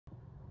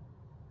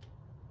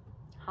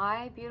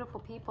Hi,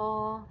 beautiful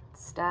people.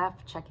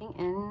 Steph checking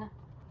in.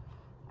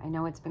 I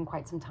know it's been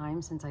quite some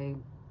time since I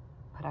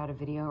put out a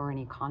video or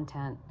any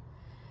content.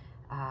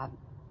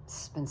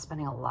 Been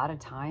spending a lot of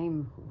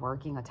time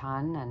working a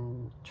ton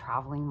and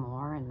traveling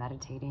more and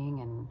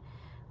meditating and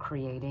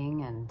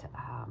creating and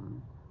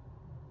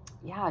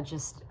yeah,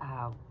 just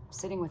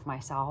sitting with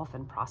myself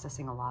and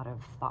processing a lot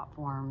of thought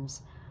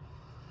forms,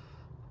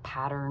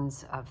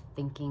 patterns of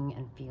thinking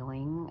and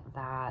feeling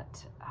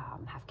that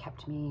have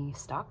kept me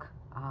stuck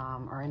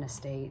or in a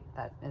state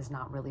that is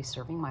not really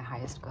serving my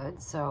highest good.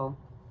 So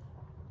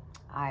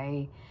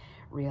I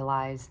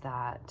realized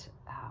that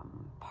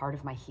part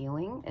of my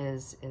healing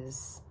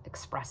is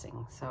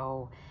expressing.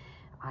 So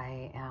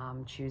I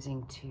am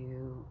choosing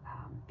to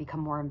become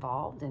more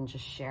involved in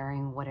just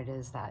sharing what it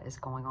is that is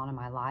going on in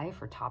my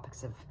life, or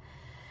topics of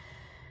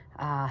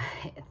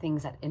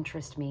things that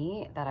interest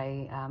me that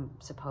I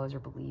suppose or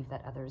believe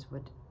that others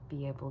would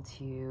be able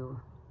to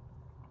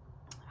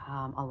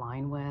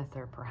align with,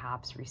 or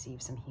perhaps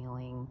receive some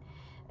healing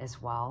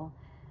as well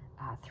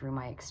through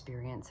my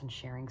experience and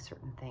sharing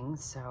certain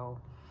things. So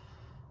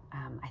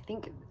I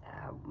think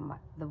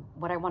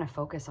what I want to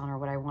focus on, or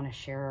what I want to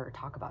share or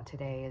talk about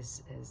today,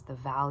 is the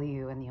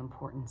value and the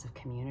importance of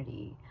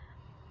community.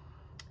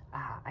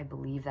 I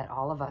believe that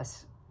all of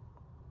us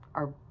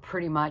are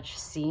pretty much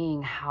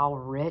seeing how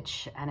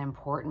rich and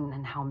important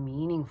and how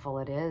meaningful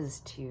it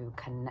is to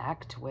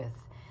connect with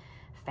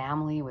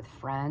family, with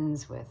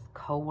friends, with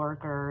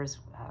coworkers,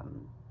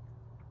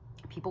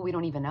 people we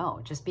don't even know.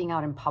 Just being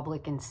out in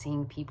public and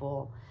seeing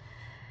people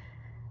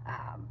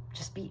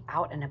just be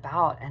out and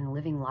about and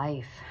living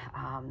life.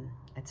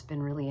 It's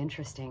been really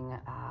interesting,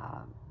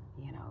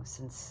 you know,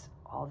 since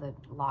all the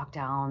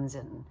lockdowns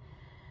and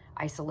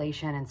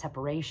isolation and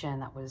separation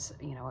that was,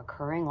 you know,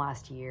 occurring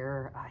last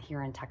year.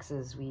 Here in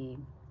Texas, we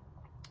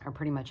are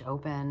pretty much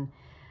open,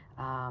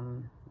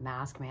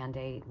 mask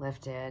mandate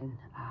lifted,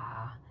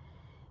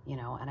 you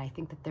know, and I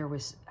think that there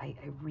was, I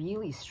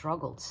really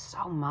struggled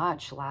so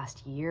much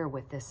last year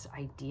with this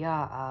idea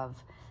of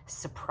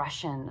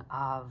suppression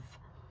of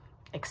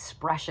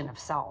expression of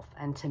self.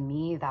 And to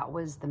me, that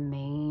was the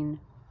main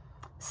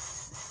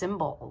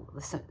symbol,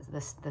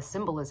 the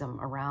symbolism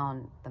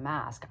around the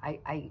mask.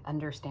 I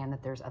understand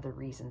that there's other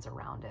reasons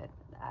around it.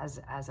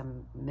 As a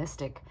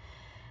mystic,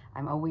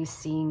 I'm always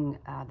seeing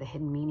the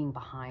hidden meaning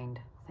behind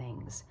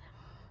things.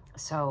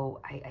 So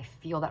I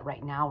feel that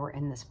right now we're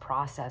in this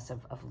process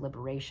of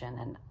liberation.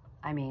 And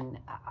I mean,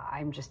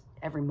 I'm just,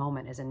 every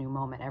moment is a new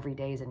moment. Every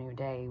day is a new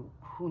day.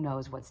 Who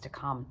knows what's to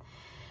come?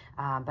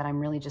 But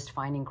I'm really just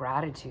finding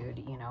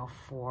gratitude, you know,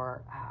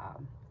 for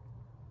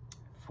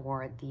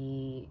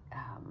the,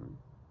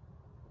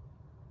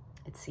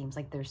 it seems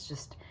like there's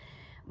just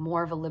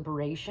more of a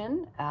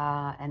liberation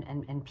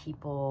and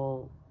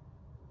people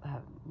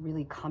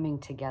really coming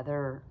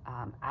together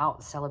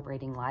out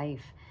celebrating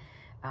life.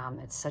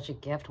 It's such a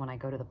gift when I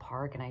go to the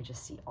park and I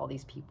just see all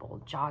these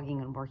people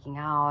jogging and working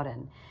out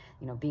and,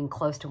 you know, being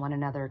close to one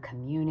another,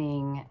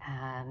 communing,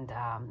 and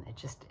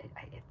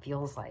it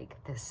feels like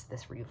this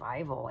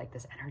revival, like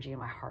this energy in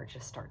my heart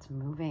just starts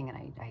moving, and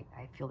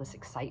I feel this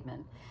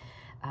excitement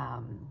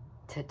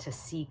to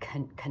see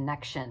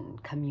connection,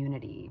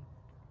 community.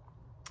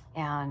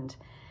 And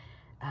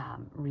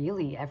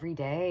really every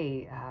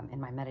day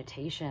in my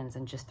meditations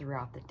and just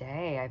throughout the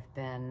day, I've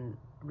been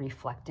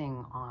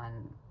reflecting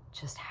on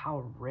just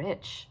how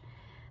rich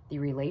the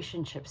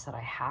relationships that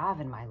I have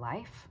in my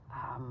life,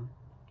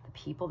 the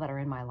people that are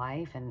in my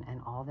life, and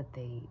all that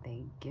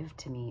they give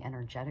to me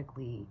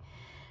energetically,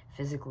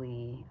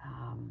 physically,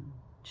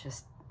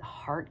 just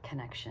heart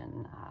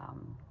connection,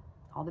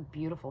 all the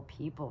beautiful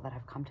people that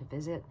have come to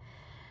visit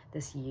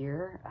this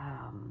year,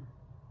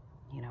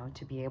 you know,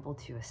 to be able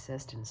to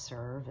assist and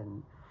serve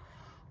and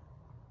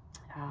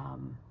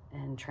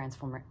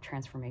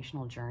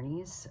transformational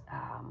journeys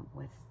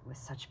with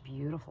such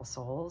beautiful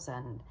souls,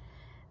 and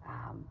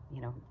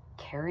you know,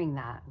 carrying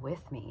that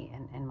with me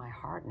in my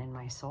heart and in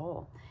my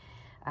soul.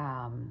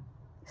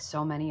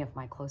 So many of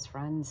my close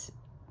friends,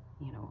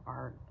 you know,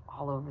 are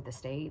all over the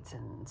States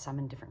and some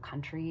in different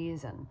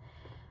countries, and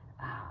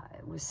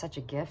it was such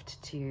a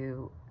gift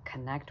to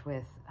connect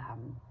with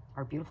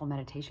our beautiful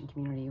meditation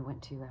community. We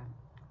went to a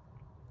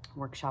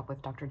workshop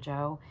with Dr.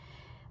 Joe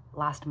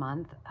last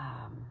month,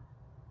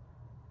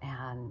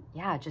 and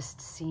yeah,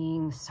 just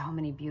seeing so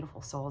many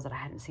beautiful souls that I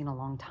hadn't seen in a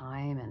long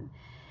time, and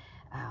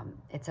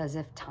it's as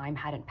if time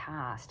hadn't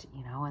passed,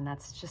 you know, and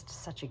that's just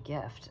such a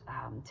gift,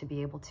 to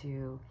be able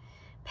to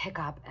pick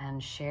up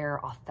and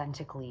share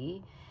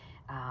authentically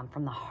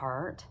from the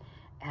heart,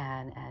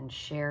 and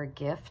share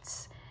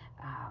gifts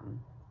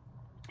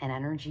and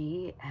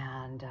energy,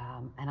 and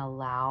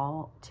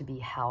allow to be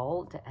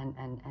held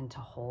and to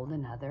hold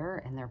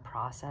another in their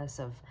process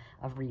of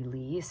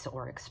release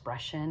or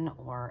expression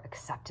or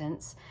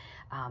acceptance,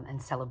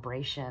 and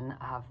celebration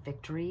of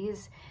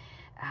victories.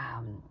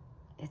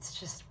 It's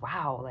just,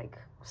 wow, like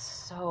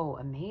so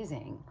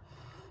amazing.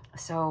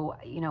 So,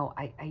 you know,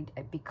 I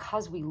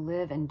because we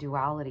live in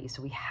duality,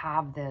 so we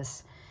have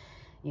this,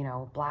 you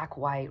know, black,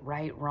 white,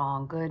 right,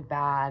 wrong, good,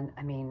 bad.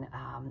 I mean,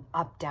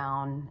 up,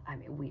 down. I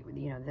mean,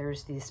 you know,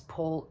 there's these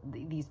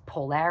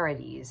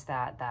polarities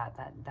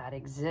that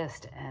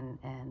exist,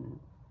 and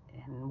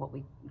what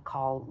we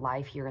call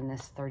life here in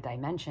this third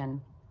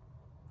dimension.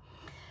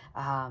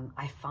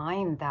 I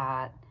find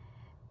that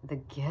the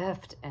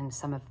gift and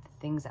some of the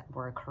things that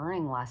were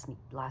occurring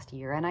last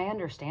year, and I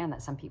understand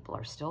that some people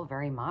are still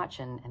very much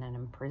in an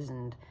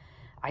imprisoned,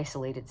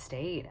 isolated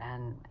state,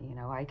 and you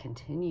know, I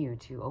continue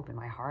to open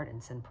my heart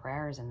and send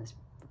prayers in this,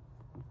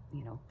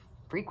 you know,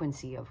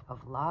 frequency of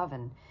love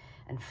and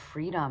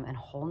freedom and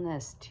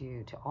wholeness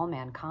to all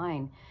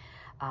mankind.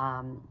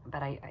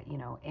 But I you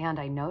know, and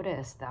I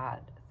noticed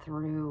that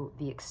through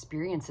the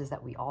experiences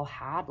that we all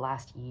had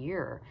last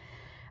year,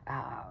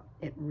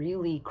 it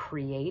really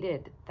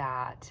created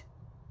that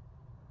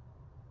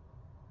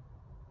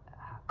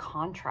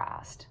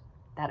contrast,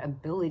 that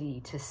ability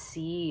to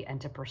see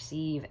and to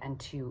perceive and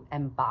to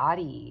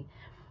embody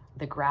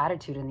the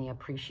gratitude and the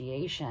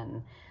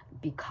appreciation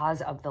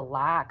because of the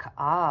lack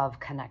of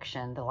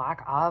connection, the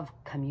lack of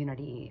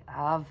community,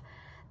 of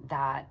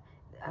that,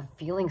 of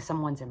feeling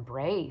someone's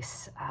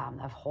embrace,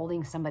 of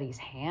holding somebody's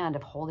hand,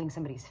 of holding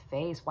somebody's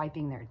face,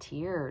 wiping their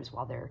tears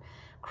while they're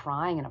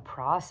crying in a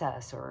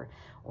process, or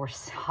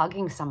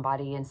hugging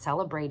somebody and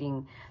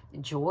celebrating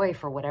joy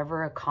for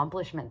whatever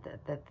accomplishment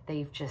that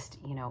they've just,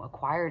 you know,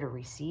 acquired or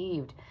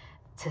received.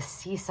 To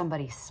see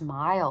somebody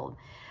smile.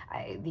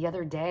 The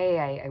other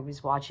day I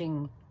was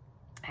watching,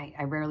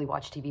 I rarely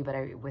watch TV, but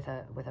I with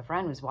a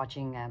friend was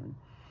watching a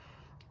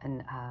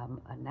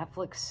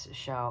Netflix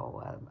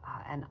show,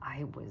 and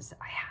I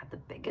had the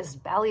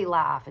biggest belly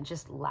laugh and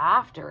just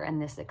laughter and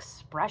this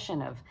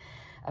expression of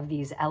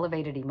these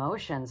elevated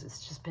emotions.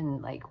 It's just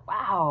been like,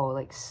 wow,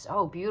 like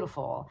so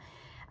beautiful.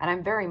 And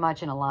I'm very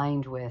much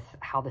aligned with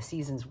how the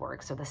seasons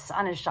work. So the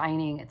sun is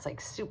shining. It's like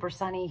super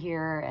sunny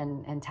here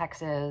in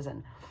Texas,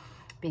 and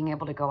being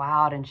able to go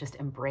out and just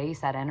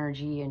embrace that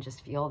energy and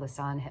just feel the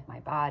sun hit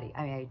my body.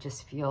 I mean, I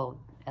just feel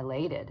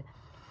elated.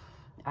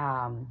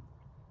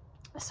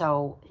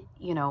 So,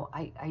 you know,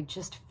 I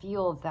just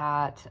feel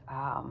that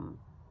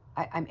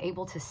I'm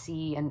able to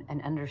see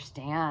and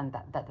understand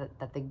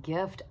that the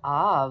gift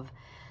of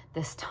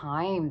this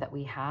time that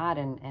we had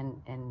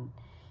in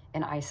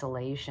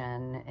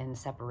isolation and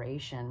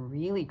separation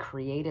really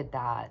created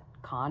that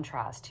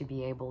contrast to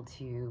be able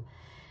to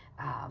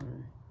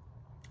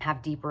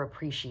have deeper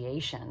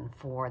appreciation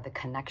for the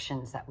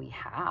connections that we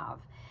have,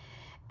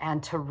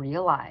 and to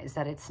realize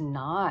that it's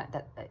not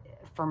that.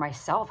 For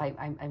myself,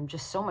 I'm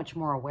just so much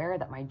more aware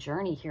that my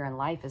journey here in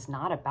life is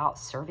not about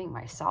serving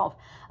myself.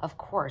 Of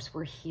course,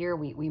 we're here.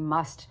 We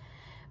must,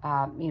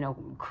 you know,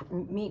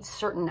 meet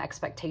certain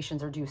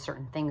expectations or do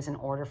certain things in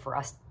order for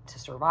us to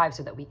survive,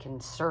 so that we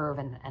can serve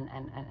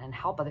and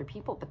help other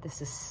people. But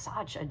this is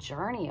such a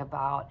journey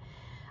about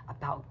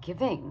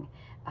giving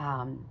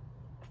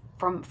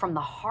from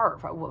the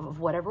heart of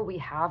whatever we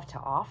have to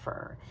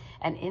offer.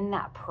 And in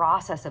that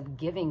process of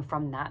giving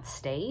from that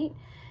state,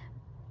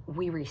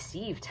 we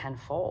receive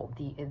tenfold.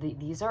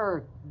 These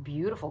are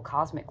beautiful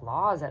cosmic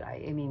laws that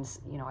I mean,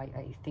 you know,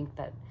 I think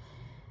that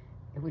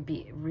it would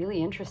be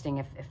really interesting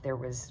if there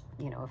was,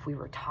 you know, if we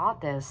were taught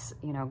this,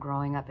 you know,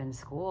 growing up in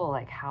school,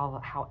 like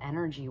how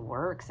energy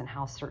works and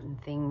how certain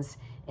things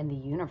in the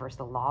universe,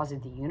 the laws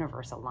of the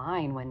universe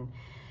align when,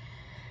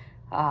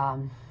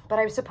 but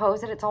I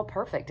suppose that it's all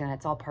perfect and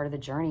it's all part of the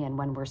journey. And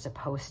when we're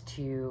supposed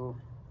to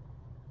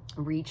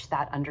reach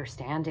that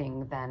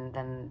understanding,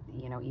 then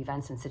you know,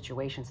 events and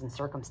situations and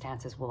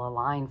circumstances will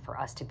align for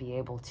us to be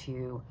able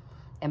to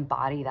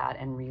embody that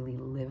and really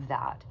live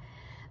that.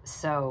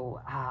 So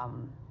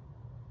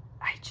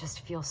I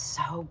just feel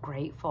so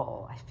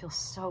grateful. I feel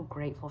so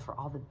grateful for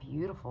all the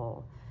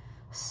beautiful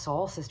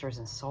soul sisters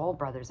and soul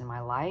brothers in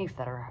my life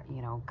that are,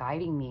 you know,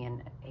 guiding me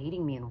and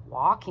aiding me and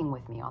walking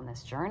with me on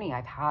this journey.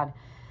 I've had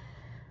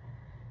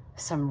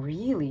some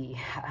really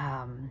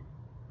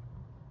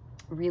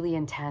really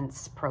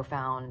intense,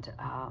 profound,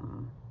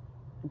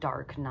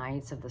 dark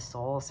nights of the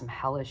soul, some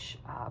hellish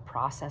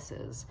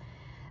processes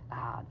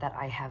that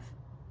I have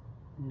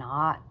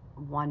not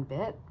one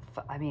bit.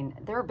 I mean,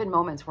 there have been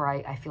moments where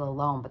I feel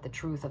alone, but the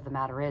truth of the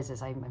matter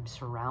is I'm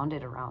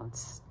surrounded around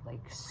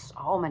like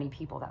so many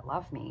people that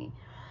love me.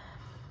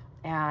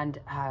 And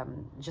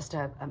just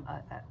I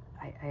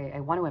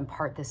want to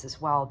impart this as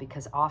well,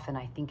 because often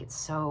I think it's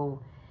so,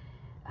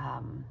 I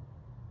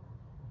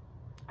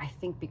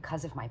think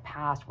because of my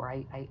past where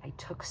I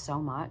took so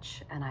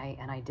much and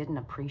I didn't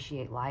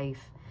appreciate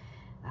life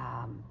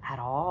at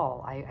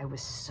all. I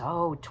was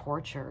so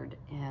tortured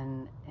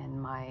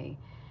in my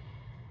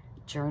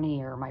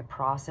journey or my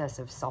process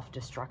of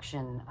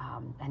self-destruction,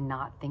 and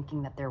not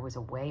thinking that there was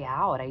a way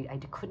out. I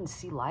couldn't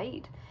see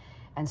light.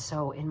 And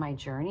so in my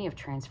journey of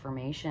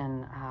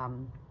transformation,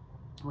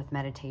 with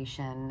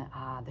meditation,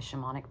 the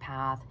shamanic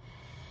path,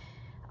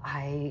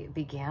 I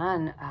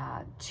began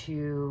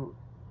to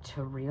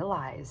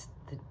realize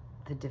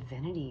the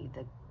divinity,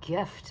 the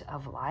gift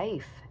of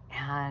life.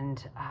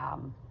 And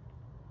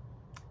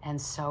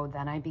so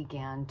then I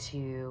began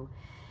to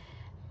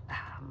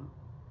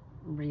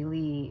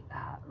really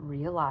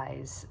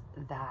realize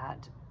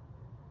that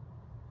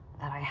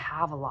I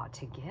have a lot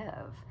to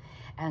give.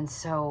 And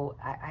so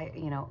I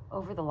you know,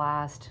 over the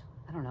last,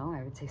 I don't know,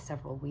 I would say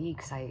several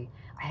weeks, I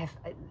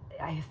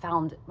have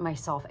found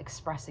myself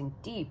expressing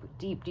deep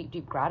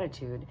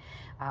gratitude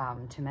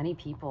to many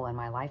people in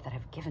my life that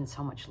have given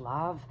so much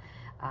love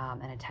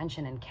and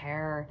attention and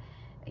care,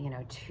 you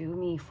know, to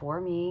me, for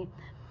me.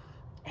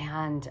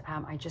 And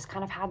I just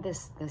kind of had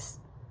this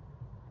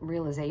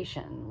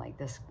realization, like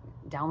this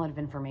download of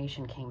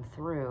information came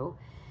through.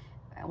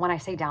 When I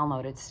say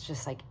download, it's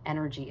just like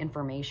energy,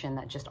 information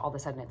that just all of a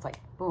sudden it's like,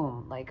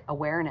 boom, like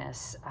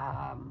awareness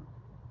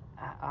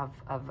of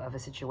a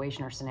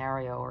situation or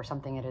scenario or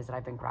something it is that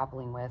I've been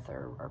grappling with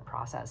or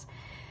process,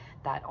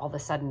 that all of a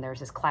sudden there's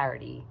this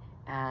clarity.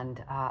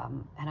 And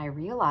I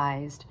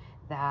realized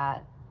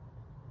that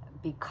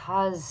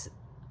because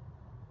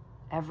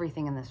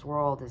everything in this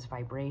world is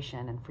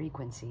vibration and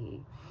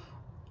frequency,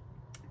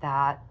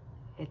 that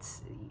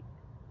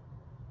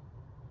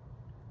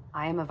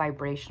I am a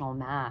vibrational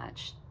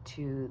match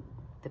to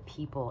the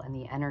people and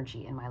the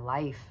energy in my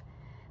life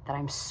that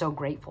I'm so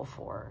grateful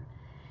for.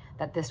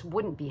 That this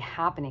wouldn't be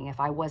happening if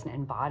I wasn't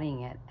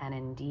embodying it and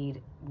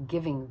indeed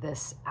giving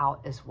this out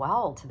as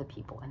well to the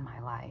people in my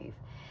life.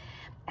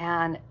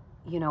 And,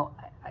 you know,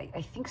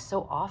 I think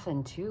so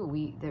often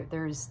too,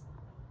 there's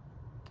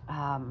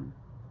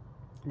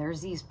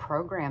these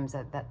programs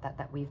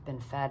that we've been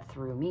fed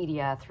through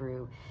media,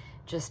 through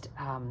just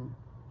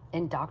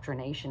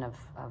indoctrination of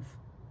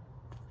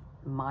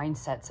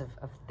mindsets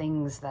of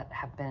things that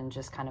have been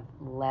just kind of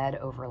led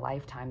over a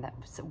lifetime that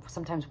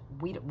sometimes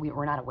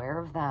we're not aware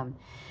of them.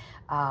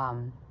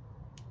 And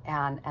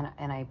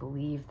I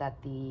believe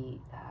that the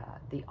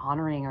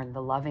honoring or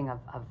the loving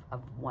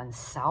of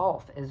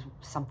oneself is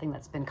something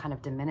that's been kind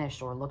of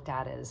diminished or looked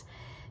at as,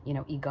 you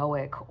know,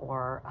 egoic,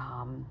 or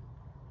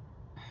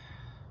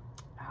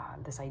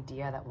this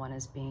idea that one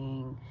is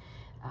being,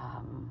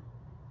 how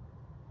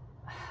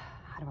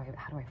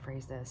do I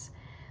phrase this?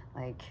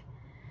 Like,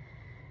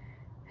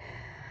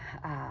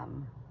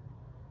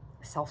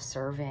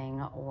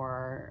 self-serving,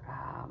 or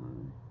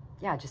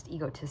yeah, just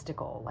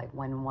egotistical, like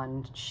when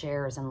one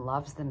shares and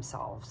loves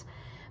themselves.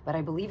 But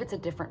I believe it's a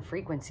different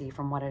frequency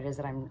from what it is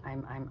that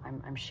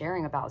I'm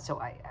sharing about. So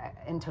I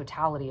in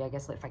totality, I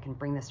guess if I can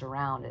bring this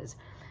around, is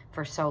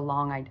for so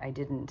long I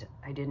didn't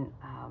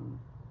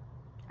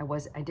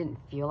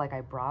feel like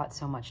I brought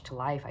so much to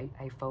life.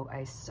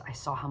 I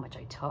saw how much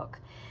I took.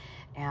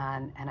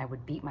 And I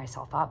would beat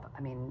myself up.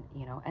 I mean,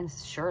 you know, and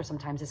sure,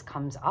 sometimes this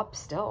comes up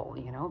still,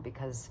 you know,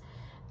 because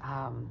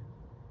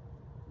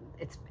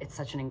it's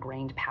such an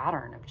ingrained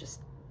pattern of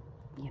just,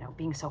 you know,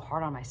 being so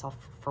hard on myself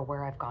for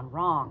where I've gone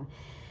wrong.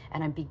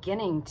 And I'm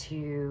beginning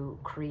to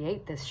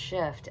create this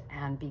shift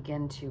and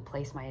begin to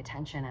place my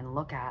attention and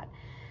look at,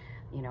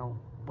 you know,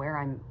 where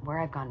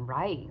I've gone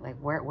right. Like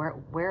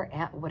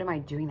what am I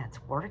doing that's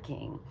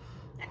working?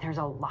 And there's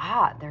a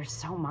lot, there's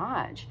so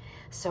much.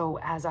 So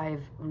as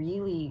I've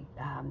really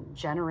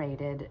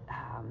generated,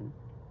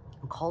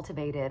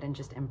 cultivated, and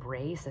just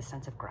embraced a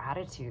sense of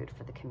gratitude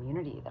for the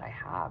community that I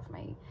have,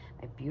 my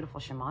beautiful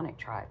shamanic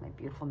tribe, my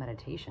beautiful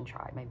meditation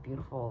tribe, my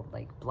beautiful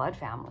like blood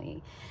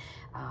family,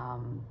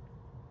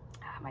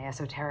 my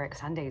esoteric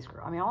Sundays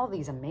group. I mean, all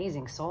these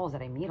amazing souls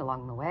that I meet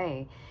along the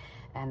way,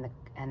 and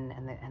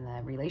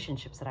the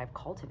relationships that I've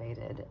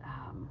cultivated,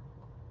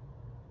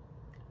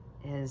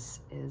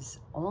 is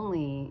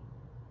only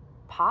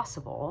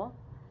possible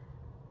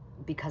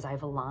because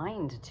I've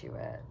aligned to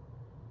it.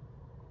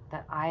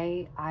 That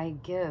I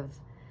give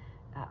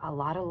a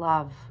lot of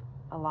love,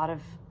 a lot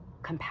of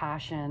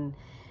compassion,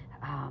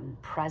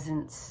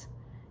 presence,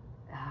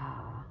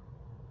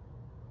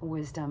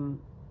 wisdom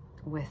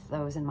with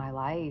those in my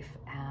life,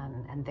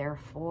 and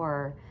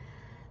therefore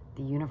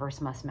the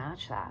universe must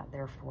match that.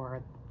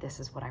 Therefore, this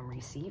is what I'm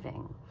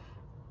receiving.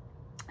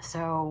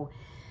 So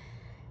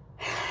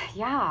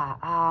yeah,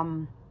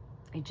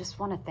 I just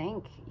want to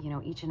thank, you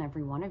know, each and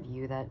every one of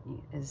you that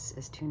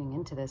is tuning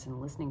into this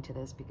and listening to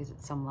this, because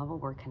at some level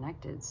we're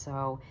connected.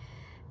 So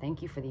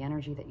thank you for the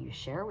energy that you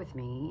share with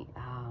me.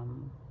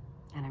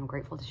 And I'm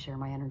grateful to share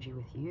my energy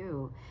with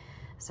you.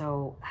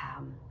 So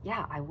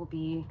yeah, I will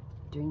be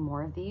doing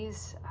more of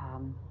these.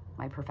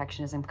 My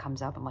perfectionism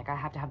comes up. I'm like, I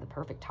have to have the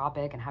perfect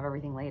topic and have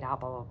everything laid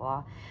out, blah, blah,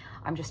 blah.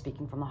 I'm just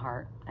speaking from the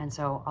heart. And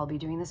so I'll be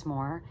doing this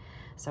more.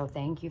 So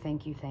thank you,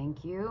 thank you,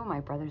 thank you.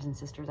 My brothers and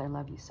sisters, I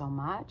love you so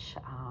much.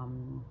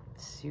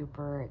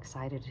 Super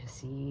excited to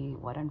see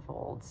what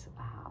unfolds.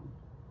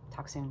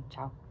 Talk soon.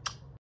 Ciao.